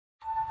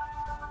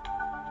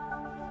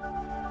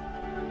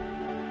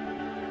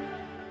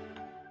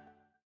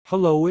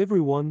Hello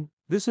everyone,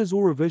 this is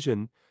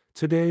ORIVISION.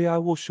 Today I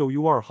will show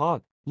you our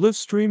hot live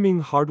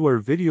streaming hardware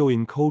video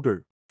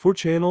encoder. 4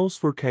 channels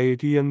for CAD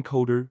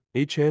encoder,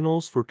 8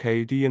 channels for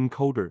CAD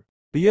encoder.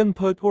 The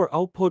input or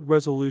output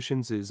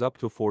resolutions is up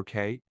to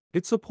 4K.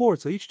 It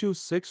supports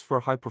H.264 for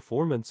high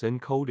performance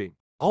encoding.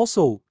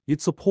 Also, it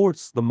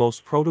supports the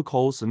most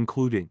protocols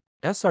including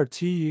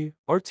SRT,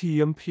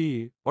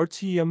 RTMP,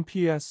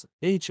 RTMPS,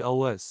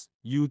 HLS,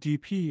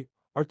 UDP,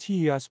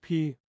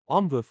 RTSP,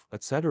 Onvif,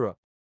 etc.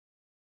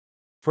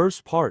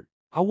 First part,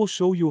 I will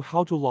show you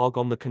how to log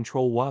on the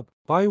control web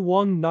by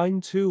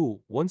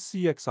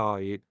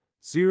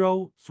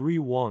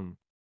 192.1CXI8031.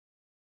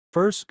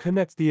 First,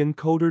 connect the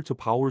encoder to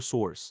power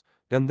source,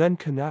 and then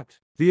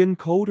connect the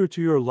encoder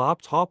to your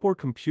laptop or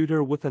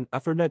computer with an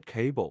Ethernet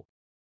cable.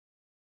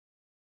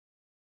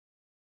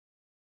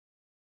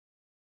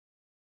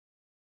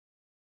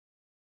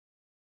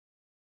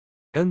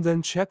 And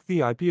then check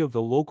the IP of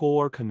the local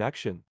or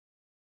connection.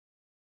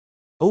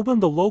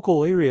 Open the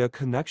local area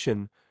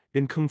connection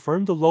and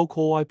confirm the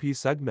local IP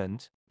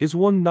segment is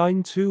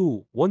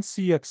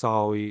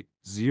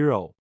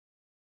 192.1CXI80.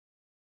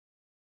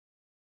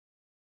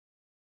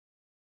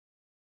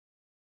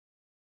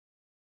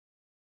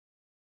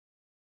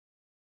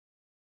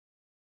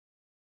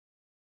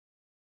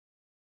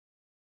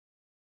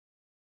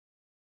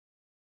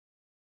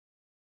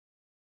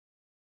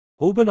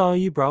 Open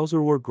IE browser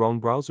or Chrome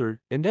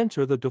browser and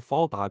enter the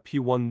default IP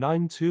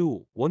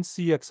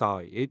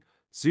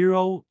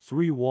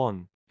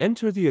 192.1CXI8031.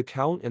 Enter the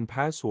account and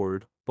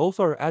password, both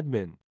are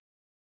admin.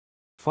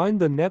 Find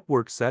the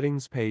network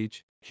settings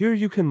page. Here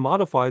you can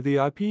modify the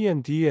IP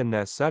and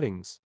DNS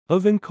settings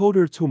of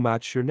encoder to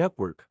match your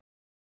network.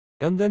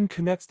 And then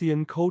connect the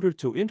encoder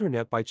to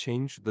internet by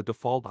change the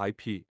default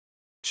IP.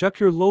 Check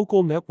your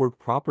local network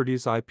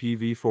properties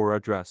IPv4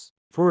 address.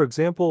 For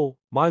example,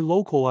 my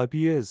local IP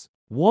is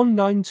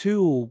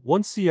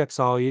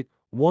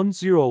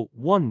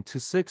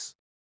 192.1CXI810126,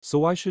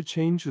 so I should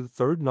change the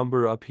third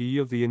number IP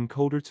of the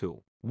encoder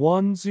to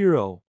 10,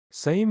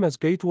 same as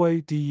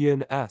gateway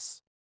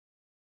DNS.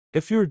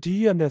 If your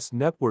DNS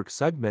network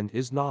segment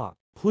is not,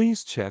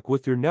 please check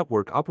with your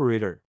network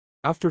operator.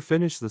 After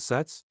finish the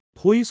sets,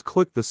 please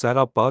click the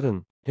setup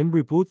button and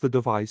reboot the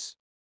device.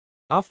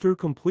 After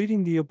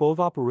completing the above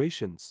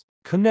operations,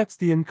 connect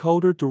the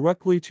encoder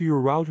directly to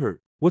your router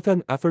with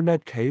an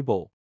Ethernet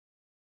cable.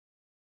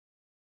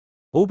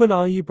 Open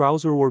IE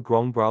browser or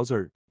Chrome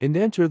browser and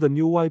enter the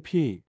new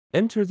IP.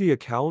 Enter the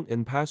account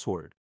and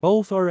password.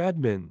 Both are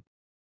admin.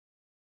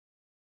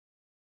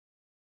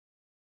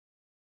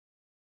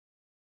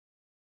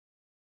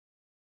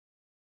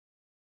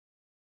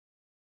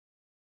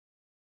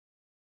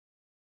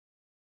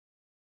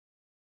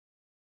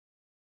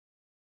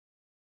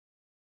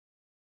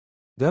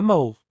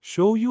 Demo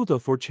show you the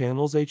 4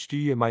 channels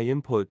HDMI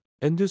input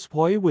and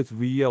display with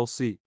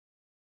VLC.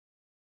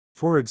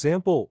 For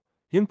example,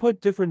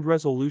 input different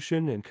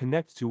resolution and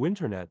connect to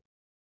internet.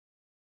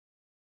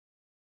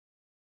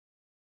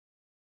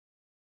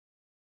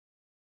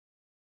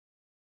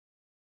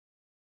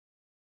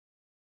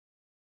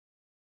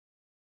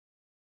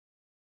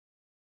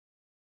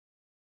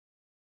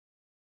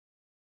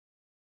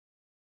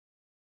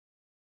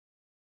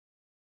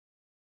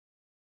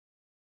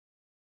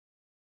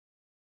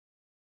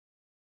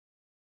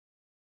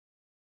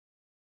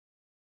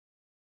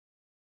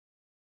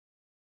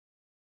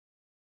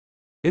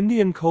 In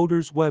the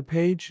encoder's web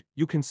page,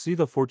 you can see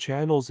the 4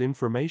 channels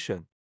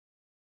information.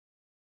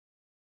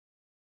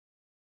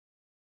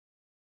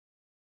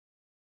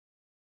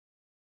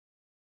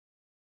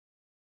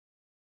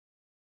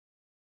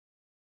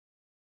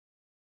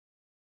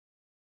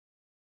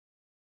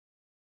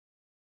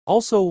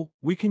 Also,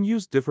 we can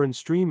use different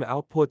stream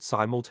outputs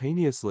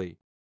simultaneously.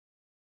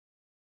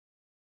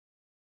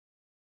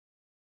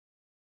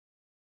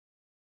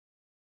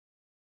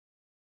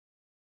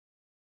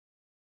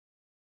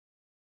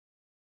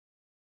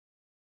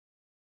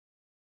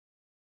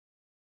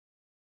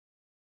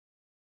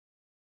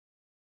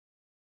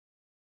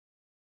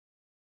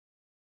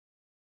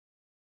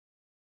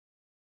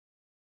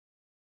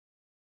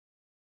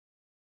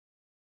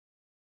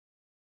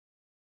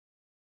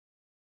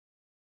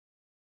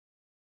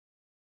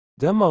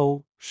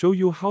 Demo show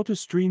you how to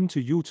stream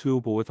to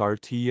YouTube with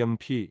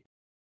RTMP.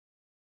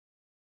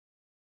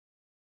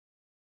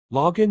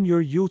 Log in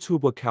your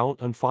YouTube account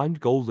and find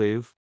Go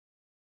Live.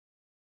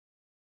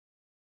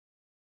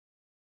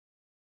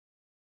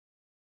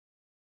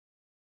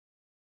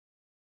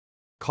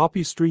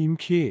 Copy stream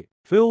key.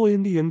 Fill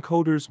in the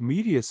encoder's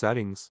media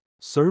settings,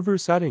 server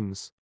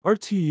settings,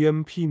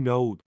 RTMP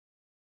node.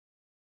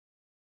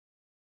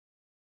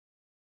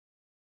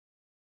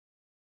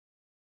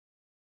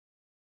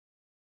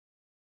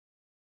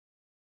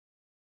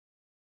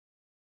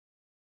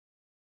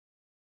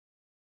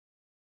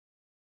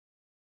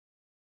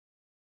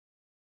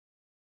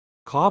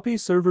 Copy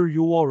server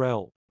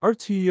URL.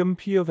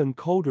 RTMP of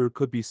encoder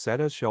could be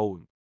set as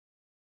shown.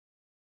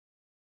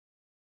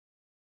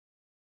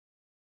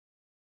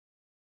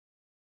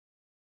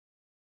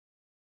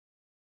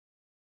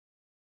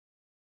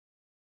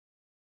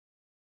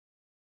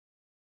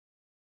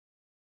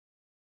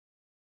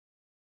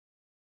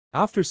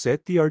 After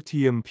set the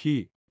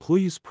RTMP,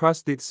 please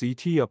press the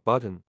CT up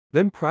button,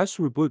 then press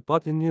reboot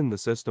button in the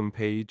system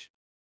page.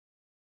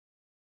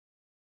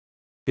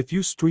 If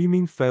your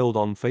streaming failed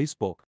on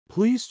Facebook,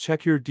 please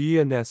check your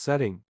DNS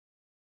setting.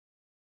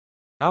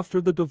 After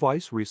the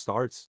device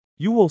restarts,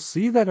 you will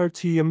see that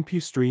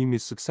RTMP stream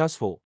is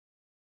successful.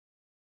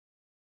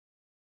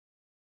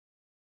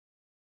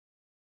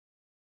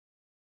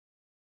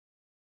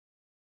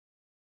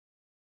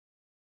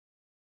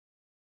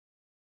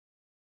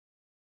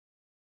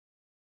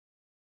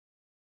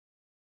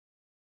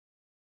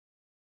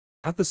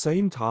 At the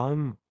same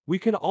time, we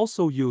can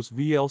also use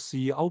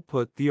VLC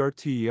output the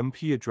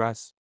RTMP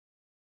address.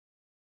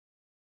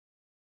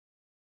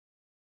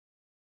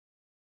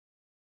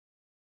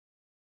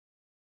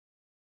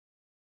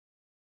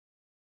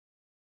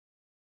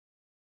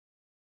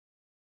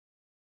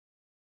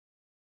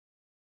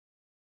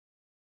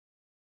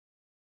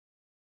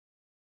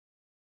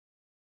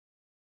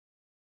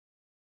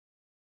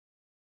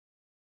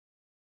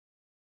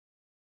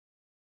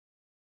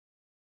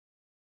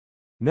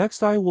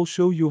 Next, I will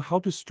show you how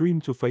to stream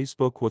to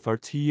Facebook with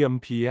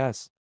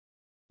RTMPS.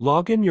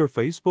 Log in your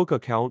Facebook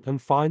account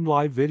and find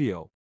live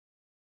video.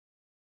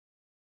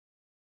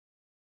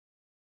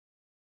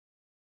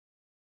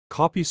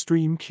 Copy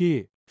stream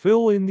key.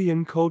 Fill in the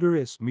encoder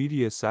as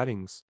media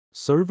settings,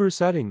 server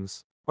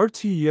settings,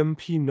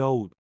 RTMP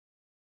node.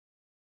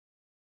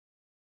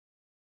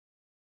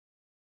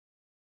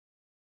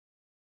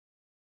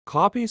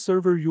 Copy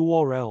server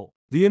URL.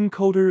 The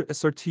encoder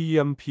is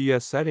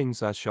RTMPS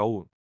settings as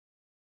shown.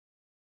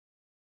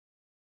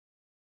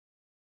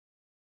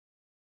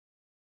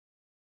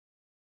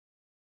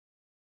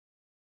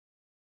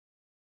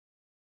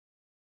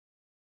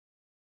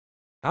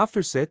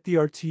 After set the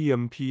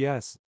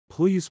RTMPS,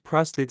 please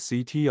press the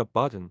CT up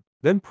button,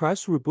 then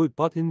press reboot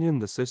button in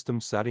the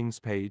system settings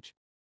page.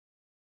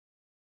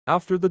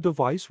 After the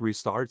device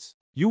restarts,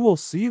 you will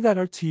see that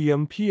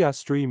RTMPS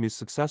stream is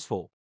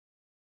successful.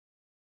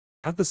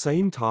 At the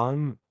same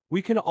time,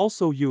 we can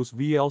also use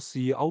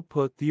VLC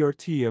output the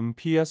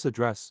RTMPS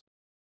address.